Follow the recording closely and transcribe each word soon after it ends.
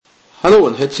Hallo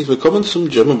und herzlich willkommen zum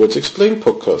German Words Explained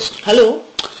Podcast. Hallo.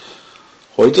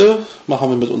 Heute machen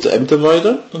wir mit unseren Ämtern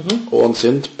weiter und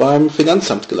sind beim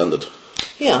Finanzamt gelandet.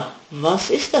 Ja,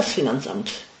 was ist das Finanzamt?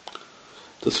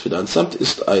 Das Finanzamt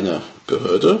ist eine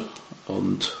Behörde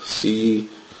und sie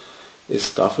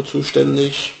ist dafür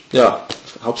zuständig,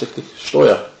 hauptsächlich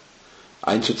Steuer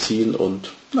einzuziehen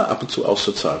und ab und zu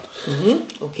auszuzahlen.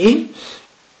 Okay.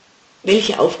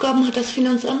 Welche Aufgaben hat das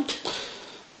Finanzamt?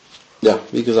 Ja,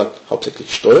 wie gesagt,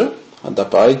 hauptsächlich Steuer. Und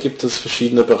dabei gibt es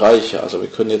verschiedene Bereiche. Also wir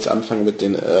können jetzt anfangen mit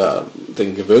den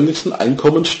gewöhnlichsten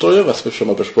Einkommensteuer, was wir schon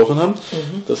mal besprochen haben.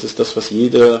 Das ist das, was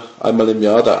jeder einmal im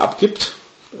Jahr da abgibt,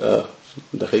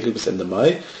 in der Regel bis Ende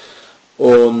Mai.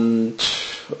 Und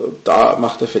da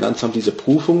macht der Finanzamt diese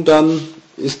Prüfung dann.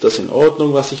 Ist das in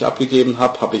Ordnung, was ich abgegeben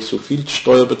habe? Habe ich so viel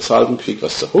Steuer bezahlt und kriege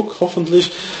was zurück,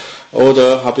 hoffentlich?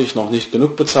 Oder habe ich noch nicht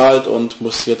genug bezahlt und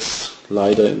muss jetzt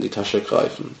leider in die Tasche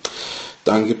greifen?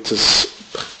 Dann gibt es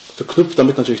verknüpft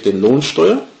damit natürlich den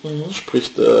Lohnsteuer,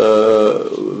 sprich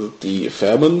die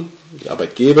Firmen, die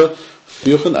Arbeitgeber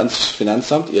führen ans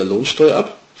Finanzamt ihre Lohnsteuer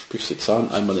ab, sprich sie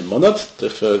zahlen einmal im Monat.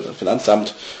 Das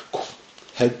Finanzamt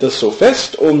hält das so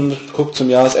fest und guckt zum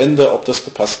Jahresende, ob das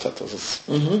gepasst hat. Das ist,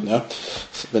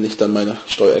 wenn ich dann meine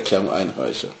Steuererklärung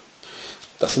einreiche.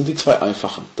 Das sind die zwei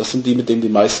einfachen. Das sind die, mit denen die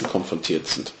meisten konfrontiert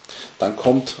sind. Dann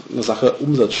kommt eine Sache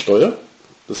Umsatzsteuer.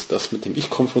 Das ist das, mit dem ich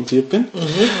konfrontiert bin.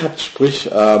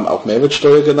 Sprich, auch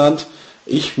Mehrwertsteuer genannt.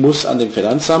 Ich muss an dem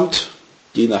Finanzamt,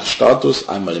 je nach Status,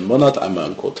 einmal im Monat, einmal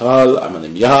im Quartal, einmal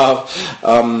im Jahr,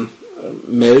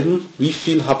 melden, wie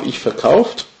viel habe ich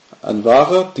verkauft an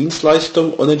Ware,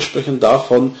 Dienstleistung und entsprechend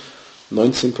davon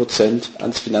 19%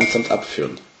 ans Finanzamt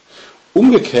abführen.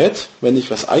 Umgekehrt, wenn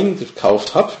ich was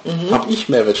eingekauft habe, habe ich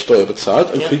Mehrwertsteuer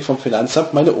bezahlt und kriege vom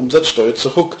Finanzamt meine Umsatzsteuer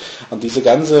zurück. Und diese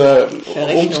ganze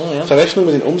Verrechnung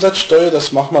mit den Umsatzsteuer,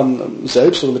 das macht man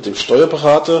selbst oder mit dem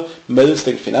Steuerberater, meldet es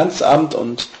dem Finanzamt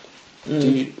und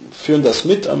die führen das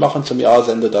mit und machen zum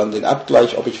Jahresende dann den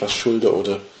Abgleich, ob ich was schulde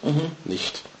oder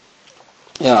nicht.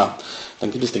 Ja,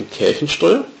 dann gibt es den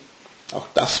Kirchensteuer. Auch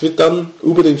das wird dann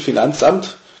über den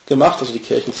Finanzamt gemacht, also die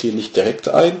Kirchen ziehen nicht direkt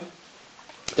ein.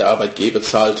 Der Arbeitgeber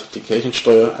zahlt die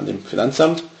Kirchensteuer an dem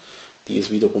Finanzamt, die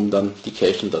es wiederum dann die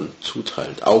Kirchen dann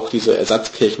zuteilt. Auch diese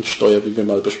Ersatzkirchensteuer, wie wir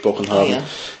mal besprochen haben,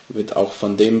 wird auch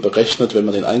von dem berechnet, wenn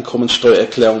man den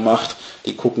Einkommensteuererklärung macht.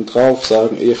 Die gucken drauf,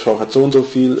 sagen, Ehefrau hat so und so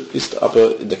viel, ist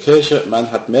aber in der Kirche,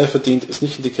 Mann hat mehr verdient, ist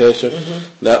nicht in die Kirche.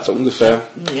 Ja, so ungefähr.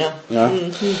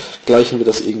 Gleichen wir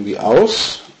das irgendwie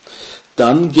aus.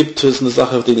 Dann gibt es eine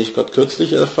Sache, die ich gerade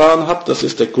kürzlich erfahren habe, das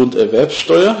ist der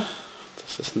Grunderwerbsteuer.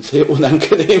 Das ist ein sehr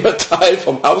unangenehmer Teil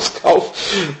vom Hauskauf,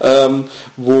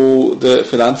 wo der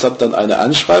Finanzamt dann eine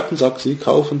anschreibt und sagt, Sie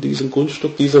kaufen diesen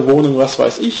Grundstück, diese Wohnung, was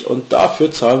weiß ich, und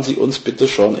dafür zahlen Sie uns bitte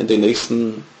schon in den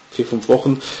nächsten 4-5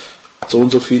 Wochen so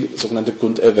und so viel sogenannte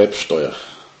Grunderwerbsteuer,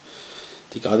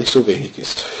 die gar nicht so wenig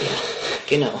ist.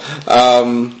 Genau.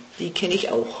 Die kenne ich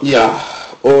auch. Ja,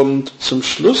 und zum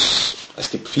Schluss,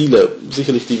 es gibt viele,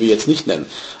 sicherlich die wir jetzt nicht nennen,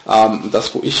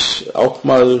 das, wo ich auch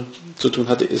mal zu tun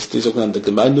hatte, ist die sogenannte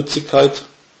Gemeinnützigkeit.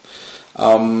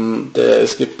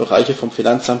 Es gibt Bereiche vom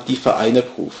Finanzamt, die Vereine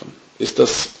prüfen. Ist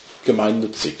das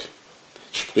gemeinnützig?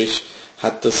 Sprich,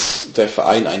 hat der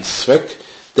Verein einen Zweck,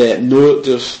 der nur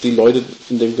durch die Leute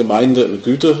in der Gemeinde eine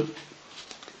Güte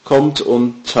kommt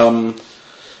und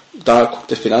da guckt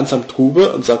der Finanzamt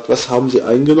drüber und sagt, was haben Sie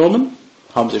eingenommen?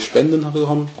 Haben Sie Spenden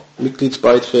bekommen?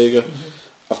 Mitgliedsbeiträge?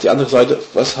 Auf die andere Seite,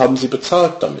 was haben Sie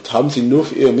bezahlt damit? Haben Sie nur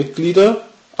für Ihre Mitglieder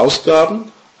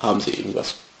Ausgaben? Haben Sie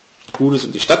irgendwas Gutes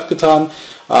in die Stadt getan?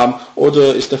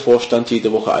 Oder ist der Vorstand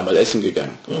jede Woche einmal essen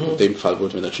gegangen? In dem Fall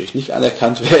wurden wir natürlich nicht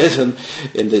anerkannt werden.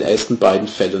 In den ersten beiden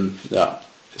Fällen,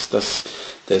 ist das,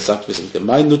 der sagt, wir sind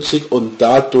gemeinnützig und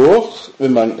dadurch,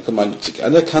 wenn man gemeinnützig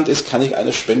anerkannt ist, kann ich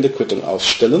eine Spendequittung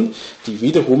ausstellen, die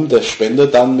wiederum der Spender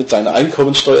dann mit seiner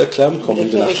Einkommensteuererklärung,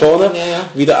 kommen wir nach vorne,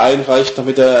 wieder einreicht,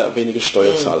 damit er weniger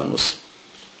Steuer zahlen muss.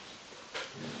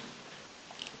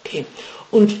 Okay.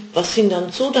 Und was sind dann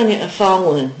so deine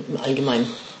Erfahrungen im Allgemeinen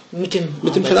mit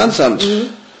dem Finanzamt?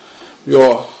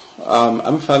 Ja, am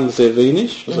Anfang sehr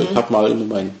wenig. Also ich habe mal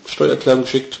meine Steuererklärung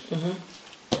geschickt,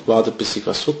 wartet bis ich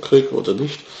was zurückkriege oder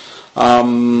nicht.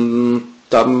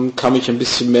 Dann kam ich ein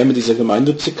bisschen mehr mit dieser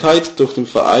Gemeinnützigkeit durch den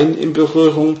Verein in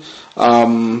Berührung.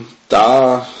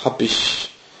 Da habe ich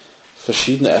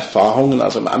verschiedene Erfahrungen,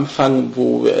 also am Anfang,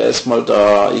 wo wir erstmal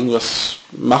da irgendwas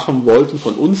machen wollten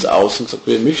von uns aus und gesagt,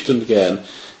 wir möchten gern,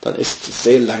 dann ist es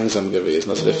sehr langsam gewesen.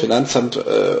 Also der Finanzamt,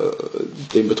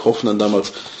 den Betroffenen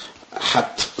damals,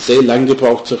 hat sehr lang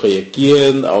gebraucht zu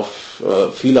reagieren.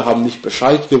 Viele haben nicht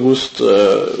Bescheid gewusst,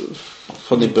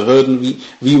 von den Behörden,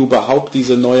 wie überhaupt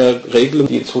diese neue Regelung,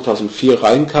 die 2004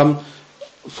 reinkam,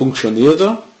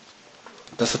 funktionierte.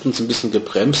 Das hat uns ein bisschen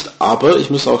gebremst, aber ich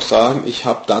muss auch sagen, ich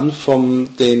habe dann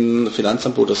vom den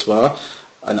Finanzamt, wo das war,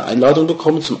 eine Einladung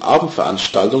bekommen zum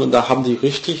Abendveranstaltung und da haben die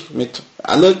richtig mit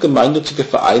alle gemeinnützige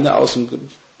Vereine aus dem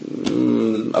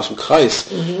Kreis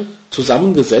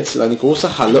zusammengesetzt in eine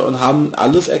große Halle und haben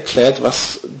alles erklärt,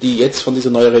 was die jetzt von dieser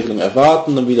neuen Regelung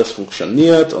erwarten und wie das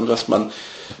funktioniert und was man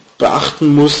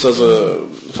beachten muss, also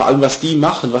vor allem was die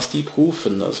machen, was die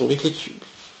prüfen, also wirklich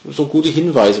so gute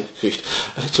Hinweise gekriegt.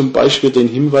 Zum Beispiel den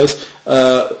Hinweis,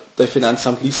 der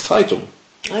Finanzamt liest Zeitung.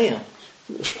 Ah ja.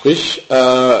 Sprich,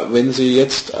 wenn Sie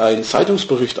jetzt einen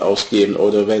Zeitungsbericht ausgeben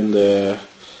oder wenn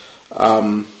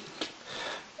ein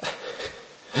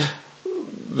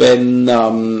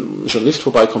Journalist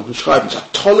vorbeikommt und schreibt,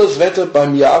 tolles Wetter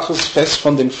beim Jahresfest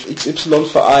von dem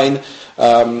XY-Verein,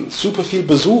 super viel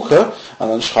Besucher, und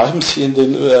dann schreiben Sie in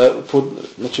den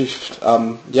natürlich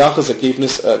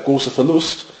Jahresergebnis großer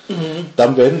Verlust,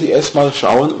 dann werden die erstmal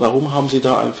schauen, warum haben Sie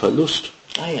da einen Verlust.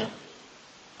 Ah ja.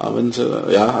 Wenn Sie,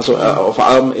 vor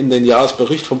allem in den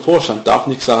Jahresbericht vom Vorstand darf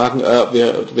nicht sagen,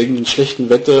 wir wegen dem schlechten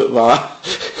Wetter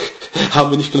haben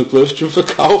wir nicht genug Würstchen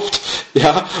verkauft,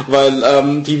 ja,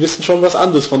 weil die wissen schon was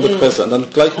anderes von der Presse und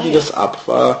dann gleichen die das ab.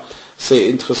 War sehr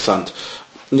interessant.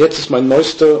 Und jetzt ist meine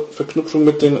neueste Verknüpfung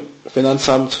mit dem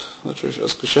Finanzamt natürlich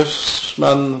als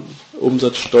Geschäftsmann,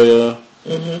 Umsatzsteuer,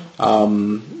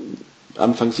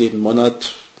 anfangs jeden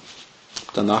Monat,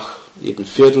 danach jeden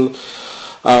Viertel,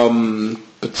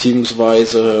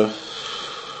 beziehungsweise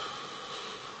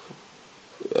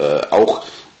auch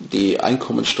die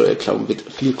Einkommensteuererklärung wird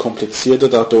viel komplizierter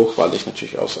dadurch, weil ich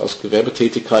natürlich aus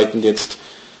Gewerbetätigkeiten jetzt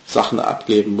Sachen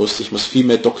abgeben muss. Ich muss viel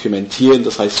mehr dokumentieren.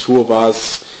 Das heißt, früher war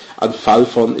es ein Fall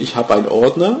von, ich habe einen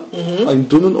Ordner, einen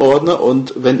dünnen Ordner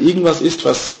und wenn irgendwas ist,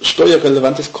 was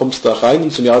steuerrelevant ist, kommt es da rein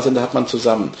und zum Jahresende hat man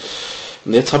zusammen.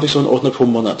 Und jetzt habe ich so einen Ordner pro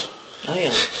Monat. Ah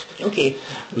ja, okay.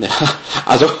 Ja,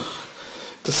 also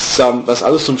das was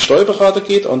alles zum Steuerberater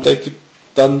geht und der gibt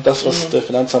dann das, was der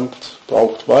Finanzamt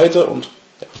braucht, weiter und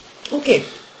ja. Okay.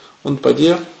 Und bei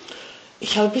dir?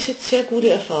 Ich habe bis jetzt sehr gute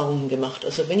Erfahrungen gemacht.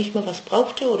 Also wenn ich mal was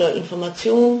brauchte oder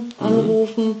Informationen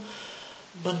anrufen,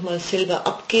 manchmal selber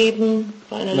abgeben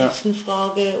bei einer letzten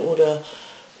Frage oder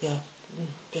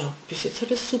bis jetzt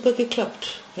hat es super geklappt.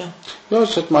 Ja,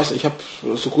 es hat meistens, ich habe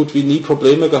so gut wie nie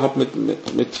Probleme gehabt mit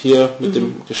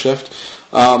dem Geschäft.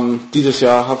 Dieses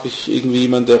Jahr habe ich irgendwie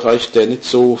jemanden erreicht, der nicht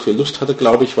so viel Lust hatte,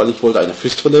 glaube ich, weil ich wollte eine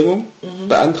Fristverlängerung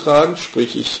beantragen.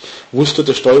 Sprich, ich wusste,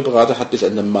 der Steuerberater hat bis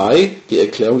Ende Mai die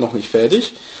Erklärung noch nicht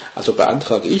fertig. Also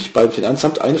beantrage ich beim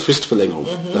Finanzamt eine Fristverlängerung,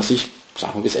 dass ich,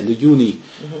 sagen wir, bis Ende Juni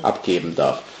abgeben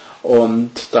darf.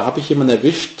 Und da habe ich jemanden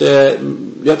erwischt, der,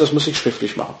 das muss ich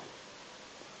schriftlich machen.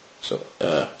 So,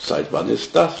 seit wann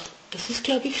ist das? Das ist,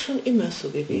 glaube ich, schon immer so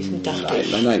gewesen, dachte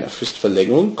ich. Nein, eine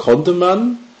Fristverlängerung konnte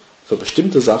man für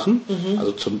bestimmte Sachen,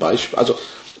 also zum Beispiel, also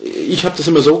ich habe das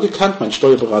immer so gekannt, mein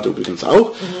Steuerberater übrigens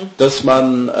auch, dass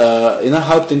man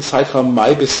innerhalb den Zeitraum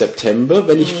Mai bis September,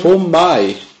 wenn ich vor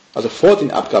Mai, also vor den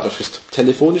Abgabefrist,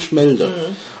 telefonisch melde,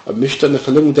 und möchte eine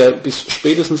Verlängerung, der bis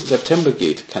spätestens September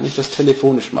geht, kann ich das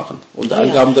telefonisch machen, unter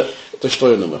Angaben der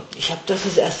Steuernummer. Ich habe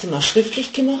das erste Mal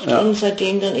schriftlich gemacht und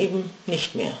seitdem dann eben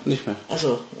nicht mehr. Nicht mehr.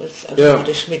 Also, es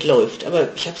automatisch mitläuft, aber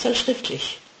ich habe es halt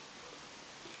schriftlich.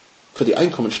 Für die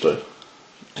Einkommensteuer?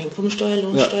 Einkommensteuer,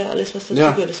 Lohnsteuer, alles was dazu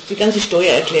gehört, das ist die ganze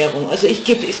Steuererklärung. Also ich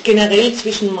gebe es generell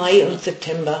zwischen Mai und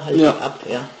September halt ab,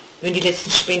 wenn die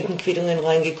letzten Spendenquittungen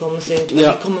reingekommen sind. Die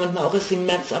kommen manchmal auch erst im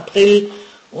März, April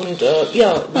und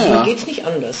dann geht es nicht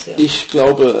anders. Ja. Ich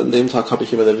glaube, an dem Tag habe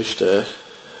ich jemanden erwischt, der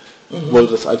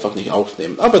wollte das einfach nicht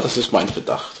aufnehmen. Aber das ist mein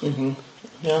Verdacht.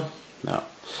 Ja.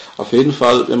 Auf jeden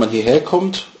Fall, wenn man hierher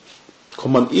kommt,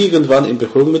 kommt man irgendwann in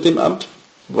Berührung mit dem Amt,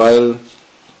 weil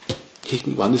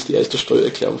irgendwann ist die erste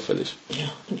Steuererklärung fällig. Ja,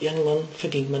 und irgendwann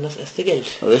verdient man das erste Geld.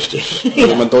 Richtig.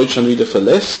 Wenn man Deutschland wieder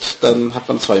verlässt, dann hat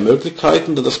man zwei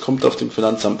Möglichkeiten, denn das kommt auf dem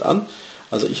Finanzamt an.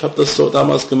 Also ich habe das so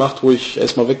damals gemacht, wo ich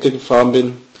erstmal weggefahren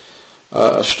bin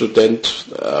als Student.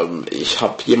 Ich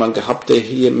habe jemanden gehabt, der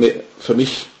hier für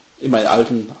mich in meinen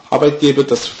alten Arbeitgeber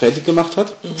das fertig gemacht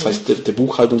hat. Das heißt, die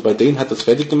Buchhaltung bei denen hat das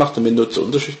fertig gemacht und mir nur zur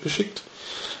Unterschrift geschickt.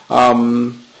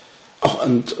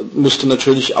 Und musste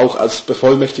natürlich auch als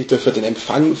Bevollmächtigter für den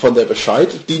Empfang von der Bescheid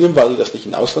dienen, weil die das nicht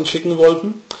in Ausland schicken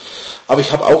wollten. Aber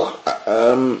ich habe auch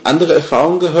andere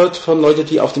Erfahrungen gehört von Leuten,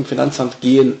 die auf dem Finanzamt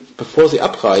gehen, bevor sie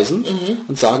abreisen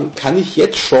und sagen, kann ich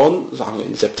jetzt schon, sagen wir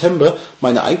im September,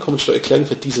 meine Einkommensteuererklärung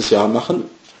für dieses Jahr machen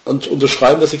und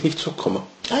unterschreiben, dass ich nicht zurückkomme.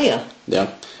 Ah ja. Ja.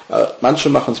 Manche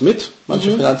machen es mit,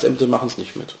 manche Finanzämter machen es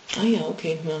nicht mit. Ah ja,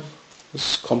 okay. Ja.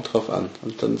 Es kommt drauf an.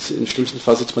 Und dann im schlimmsten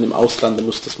Fall sitzt man im Ausland und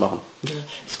muss das machen. Ja,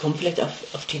 es kommt vielleicht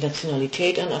auf die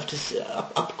Nationalität an, auf das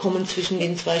Abkommen zwischen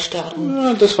den zwei Staaten.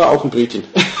 Ja, das war auch ein Britin.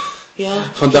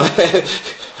 Ja. Von daher,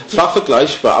 es war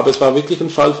vergleichbar, aber es war wirklich ein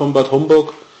Fall von Bad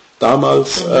Homburg.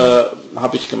 Damals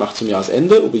habe ich gemacht zum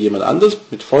Jahresende über jemand anderes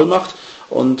mit Vollmacht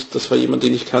und das war jemand,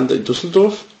 den ich kannte in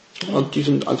Düsseldorf und die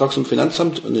sind einfach zum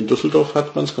Finanzamt und in Düsseldorf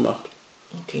hat man es gemacht.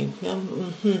 Okay, ja.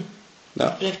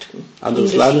 Ja. Vielleicht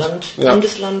anderes Land. Ja.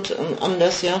 Bundesland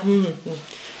anders, ja.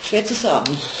 Schwer zu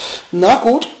sagen. Na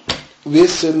gut, wir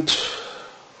sind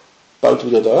bald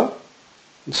wieder da.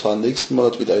 Und zwar nächsten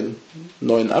Monat wieder im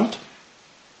neuen Amt.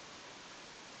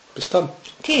 Bis dann.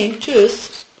 Okay,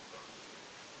 tschüss.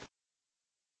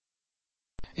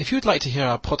 If you would like to hear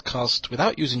our podcast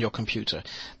without using your computer,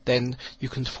 then you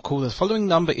can call the following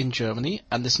number in Germany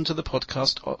and listen to the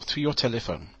podcast through your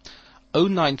telephone.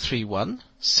 0931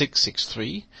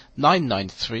 663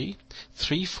 993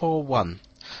 341.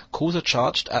 Calls are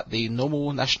charged at the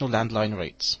normal national landline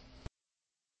rates.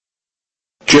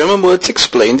 German Words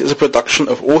Explained is a production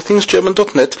of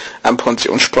allthingsgerman.net and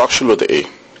pensionssprachschule.de.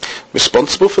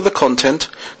 Responsible for the content,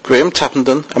 Graham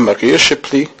Tappenden and Maria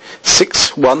Shipley,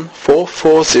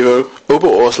 61440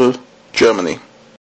 Oberursel, Germany.